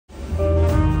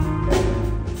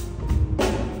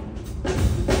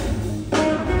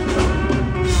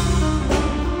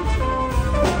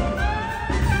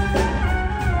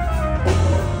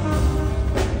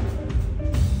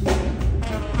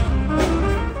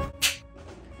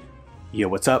Yo,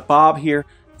 what's up? Bob here.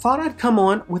 Thought I'd come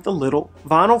on with a little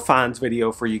vinyl finds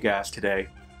video for you guys today.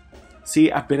 See,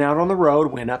 I've been out on the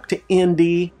road, went up to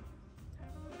Indy,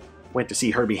 went to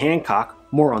see Herbie Hancock,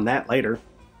 more on that later,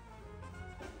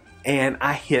 and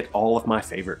I hit all of my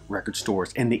favorite record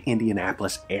stores in the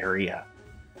Indianapolis area.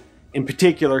 In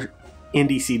particular,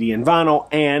 Indy CD and Vinyl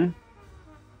and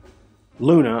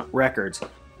Luna Records,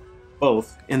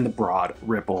 both in the Broad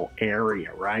Ripple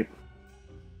area, right?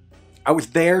 I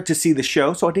was there to see the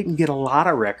show, so I didn't get a lot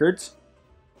of records,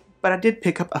 but I did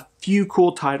pick up a few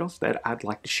cool titles that I'd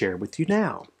like to share with you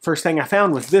now. First thing I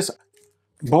found was this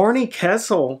Barney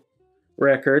Kessel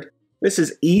record. This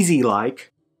is Easy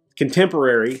Like,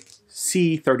 Contemporary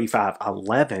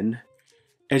C3511.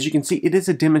 As you can see, it is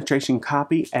a demonstration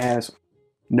copy as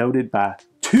noted by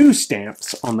 2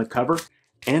 stamps on the cover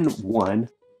and 1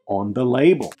 on the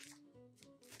label.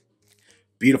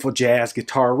 Beautiful jazz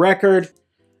guitar record.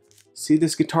 See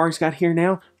this guitar he's got here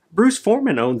now? Bruce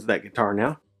Foreman owns that guitar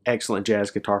now. Excellent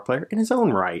jazz guitar player in his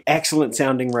own right. Excellent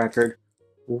sounding record.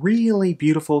 Really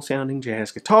beautiful sounding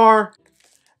jazz guitar.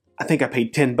 I think I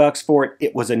paid 10 bucks for it.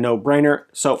 It was a no-brainer,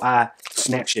 so I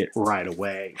snatched it right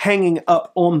away. Hanging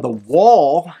up on the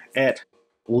wall at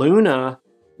Luna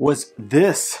was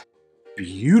this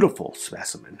beautiful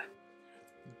specimen.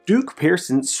 Duke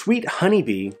Pearson's Sweet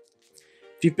Honeybee.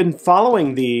 If you've been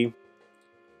following the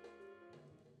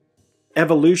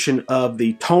evolution of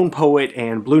the Tone Poet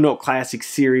and Blue Note Classic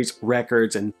series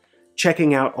records and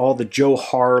checking out all the Joe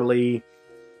Harley,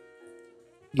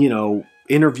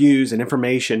 interviews and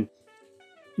information,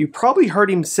 you probably heard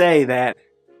him say that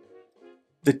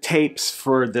the tapes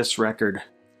for this record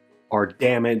are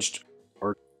damaged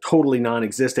or totally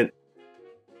non-existent.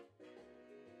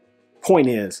 Point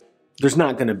is, there's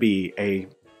not going to be a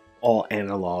all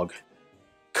analog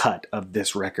cut of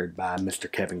this record by Mr.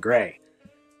 Kevin Gray.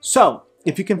 So,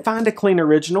 if you can find a clean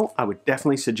original, I would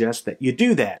definitely suggest that you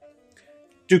do that.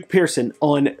 Duke Pearson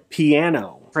on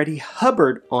piano, Freddie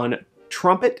Hubbard on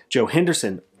trumpet, Joe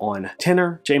Henderson on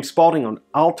tenor, James Spaulding on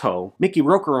alto, Mickey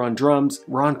Roker on drums,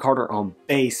 Ron Carter on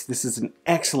bass. This is an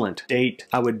excellent date.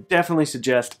 I would definitely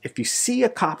suggest if you see a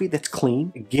copy that's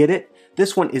clean, get it.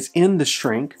 This one is in the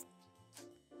shrink.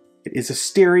 It is a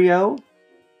stereo,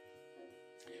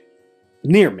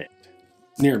 near mint.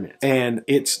 And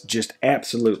it's just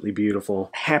absolutely beautiful.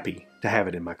 Happy to have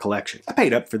it in my collection. I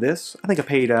paid up for this. I think I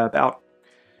paid about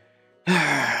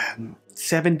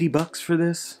 70 bucks for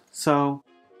this. So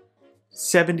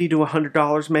 $70 to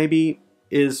 $100 maybe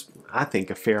is, I think,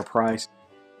 a fair price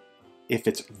if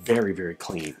it's very, very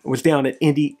clean. I was down at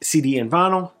Indy CD and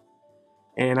Vinyl,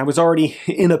 and I was already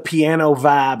in a piano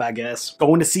vibe, I guess.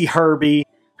 Going to see Herbie.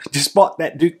 Just bought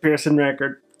that Duke Pearson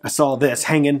record. I saw this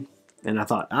hanging, and I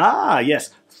thought, yes,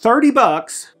 30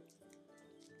 bucks.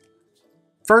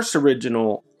 First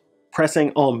original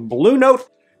pressing on Blue Note.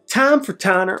 Time for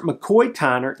Tyner, McCoy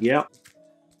Tyner. Yep,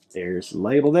 there's the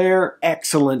label there.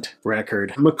 Excellent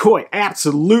record. McCoy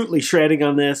absolutely shredding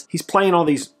on this. He's playing all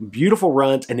these beautiful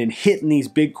runs and then hitting these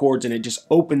big chords, and it just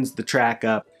opens the track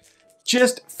up.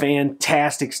 Just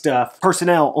fantastic stuff.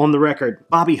 Personnel on the record.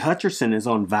 Bobby Hutcherson is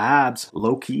on vibes,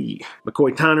 low key.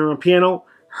 McCoy Tyner on piano.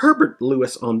 Herbert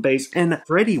Lewis on bass, and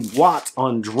Freddie Watts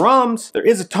on drums. There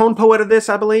is a Tone Poet of this,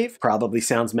 I believe. Probably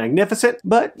sounds magnificent,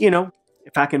 but,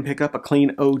 if I can pick up a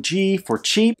clean OG for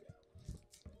cheap,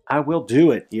 I will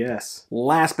do it, yes.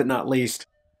 Last but not least,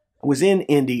 I was in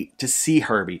Indy to see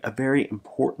Herbie, a very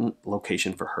important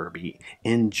location for Herbie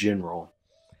in general.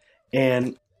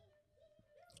 And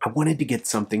I wanted to get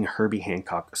something Herbie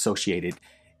Hancock associated.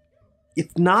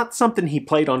 It's not something he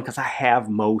played on because I have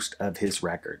most of his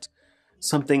records.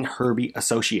 Something Herbie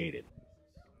associated.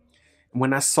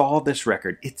 When I saw this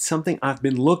record, it's something I've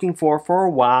been looking for a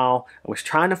while. I was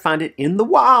trying to find it in the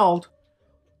wild,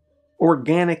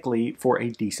 organically for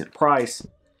a decent price.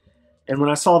 And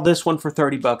when I saw this one for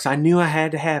 30 bucks, I knew I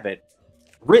had to have it.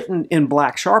 Written in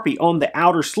black Sharpie on the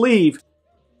outer sleeve,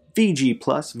 VG+,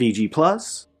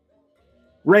 VG+,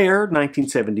 Rare,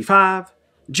 1975,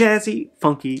 Jazzy,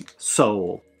 Funky,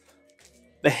 Soul.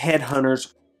 The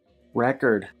Headhunters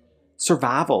record.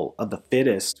 Survival of the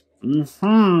Fittest.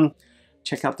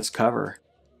 Check out this cover.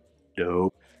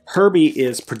 Dope. Herbie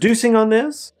is producing on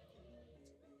this,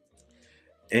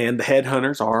 and the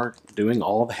Headhunters are doing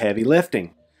all the heavy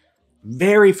lifting.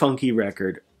 Very funky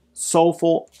record.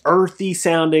 Soulful, earthy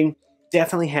sounding.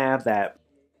 Definitely have that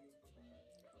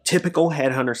typical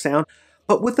Headhunter sound,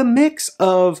 but with a mix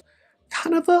of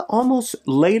kind of a almost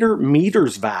later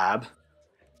Meters vibe,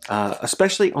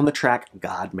 especially on the track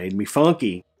God Made Me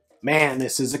Funky. Man,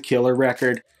 this is a killer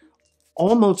record.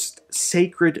 Almost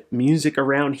sacred music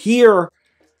around here.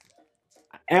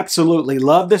 Absolutely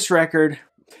love this record.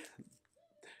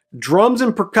 Drums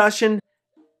and percussion,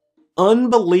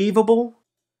 unbelievable.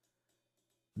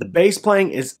 The bass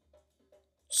playing is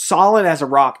solid as a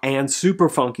rock and super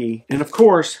funky. And of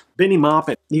course, Benny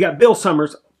Moppet. You got Bill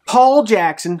Summers, Paul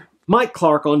Jackson, Mike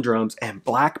Clark on drums, and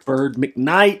Blackbird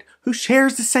McKnight, who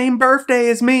shares the same birthday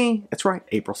as me. That's right,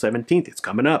 April 17th. It's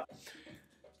coming up.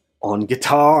 On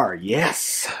guitar,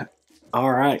 yes.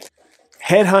 All right.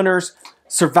 Headhunters,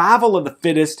 Survival of the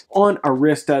Fittest on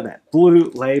Arista, that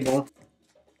blue label.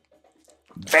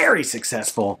 Very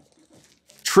successful.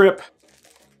 Trip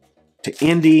to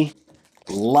Indy,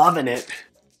 loving it.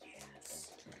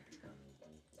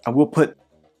 I will put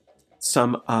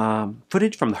some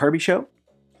footage from the Herbie show.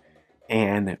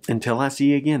 And until I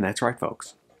see you again, that's right,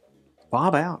 folks.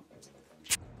 Bob out.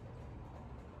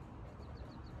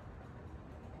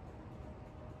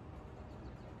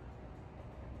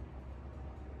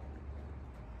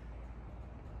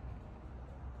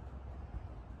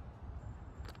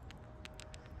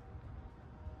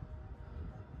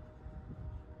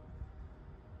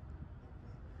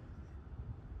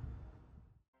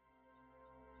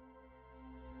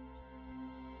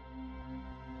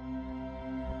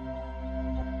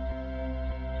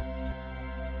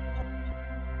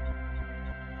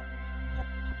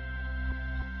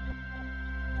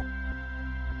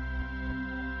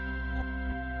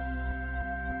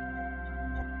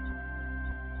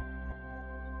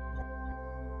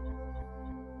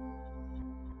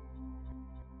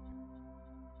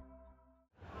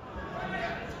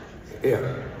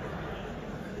 Yeah.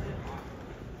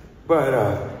 But,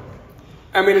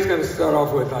 I mean, it's going to start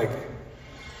off with, like,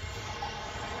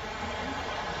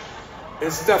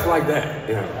 it's stuff like that,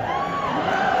 you know.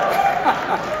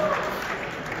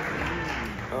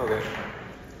 Okay.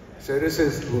 So this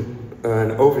is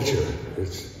an overture.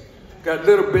 It's got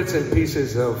little bits and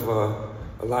pieces of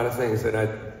a lot of things that I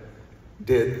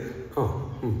did.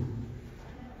 Oh,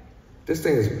 This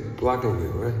thing is blocking you,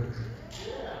 right?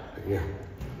 Yeah.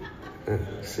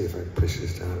 Let's see if I can push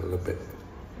this down a little bit.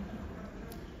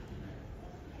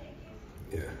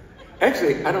 Yeah.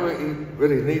 Actually, I don't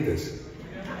really need this.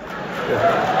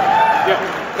 Yeah. Yeah.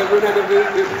 Because we're not going to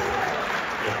do this.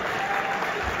 Yeah.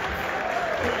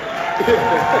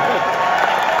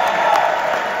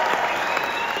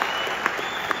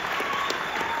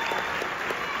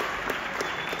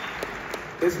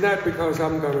 It's not because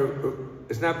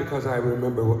it's not because I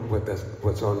remember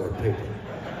what's on that paper.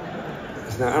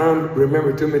 It's not, I don't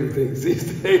remember too many things these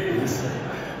days.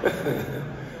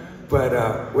 But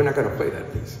we're not going to play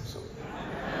that piece. So.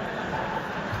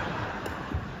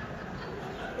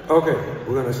 Okay,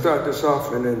 we're going to start this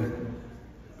off and then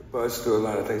buzz through a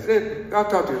lot of things. Then I'll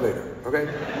talk to you later, okay?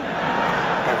 All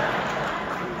right.